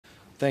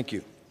Thank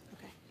you.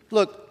 Okay.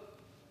 Look,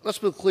 let's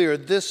be clear.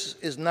 This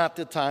is not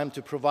the time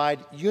to provide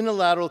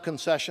unilateral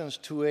concessions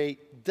to a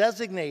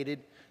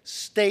designated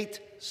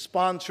state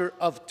sponsor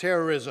of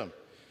terrorism.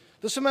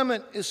 This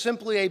amendment is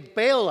simply a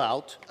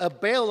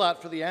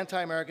bailout for the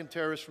anti-American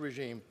terrorist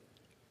regime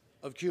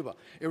of Cuba,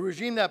 a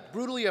regime that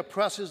brutally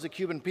oppresses the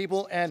Cuban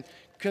people and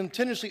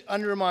continuously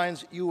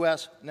undermines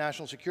U.S.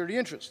 national security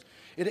interests.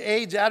 It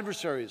aids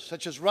adversaries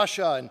such as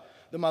Russia and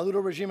the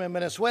Maduro regime in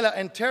Venezuela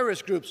and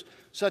terrorist groups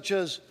such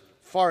as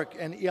FARC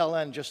and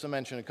ELN, just to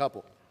mention a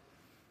couple.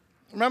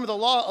 Remember, the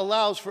law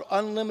allows for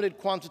unlimited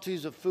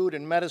quantities of food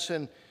and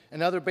medicine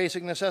and other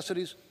basic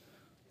necessities.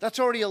 That's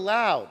already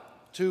allowed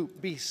to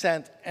be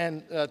sent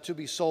and to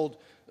be sold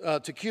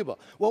to Cuba.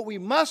 What we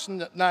must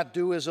not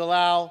do is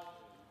allow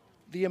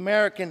the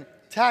American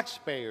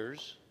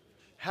taxpayers,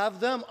 have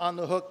them on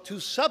the hook to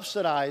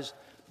subsidize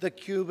the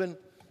Cuban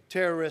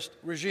terrorist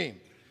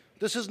regime.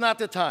 This is not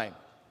the time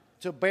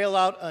to bail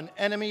out an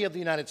enemy of the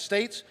United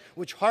States,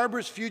 which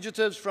harbors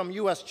fugitives from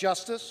U.S.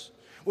 justice,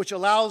 which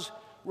allows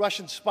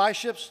Russian spy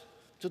ships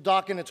to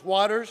dock in its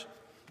waters,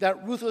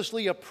 that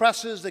ruthlessly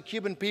oppresses the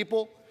Cuban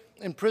people,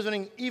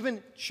 imprisoning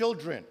even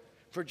children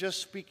for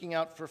just speaking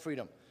out for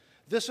freedom.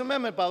 This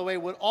amendment, by the way,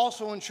 would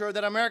also ensure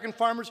that American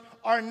farmers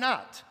are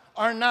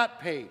not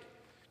paid,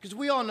 because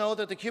we all know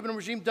that the Cuban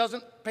regime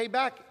doesn't pay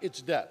back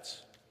its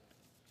debts.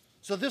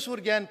 So this would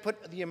again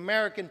put the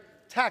American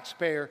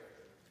taxpayer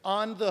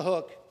on the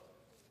hook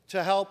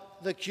to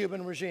help the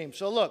Cuban regime.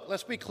 So look,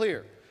 let's be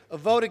clear. A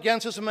vote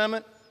against this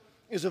amendment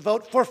is a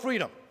vote for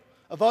freedom.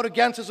 A vote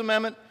against this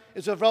amendment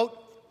is a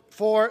vote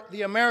for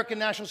the American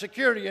national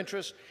security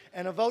interests,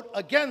 and a vote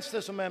against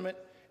this amendment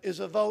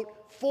is a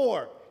vote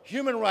for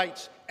human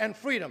rights and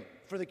freedom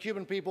for the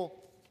Cuban people.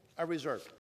 I reserve.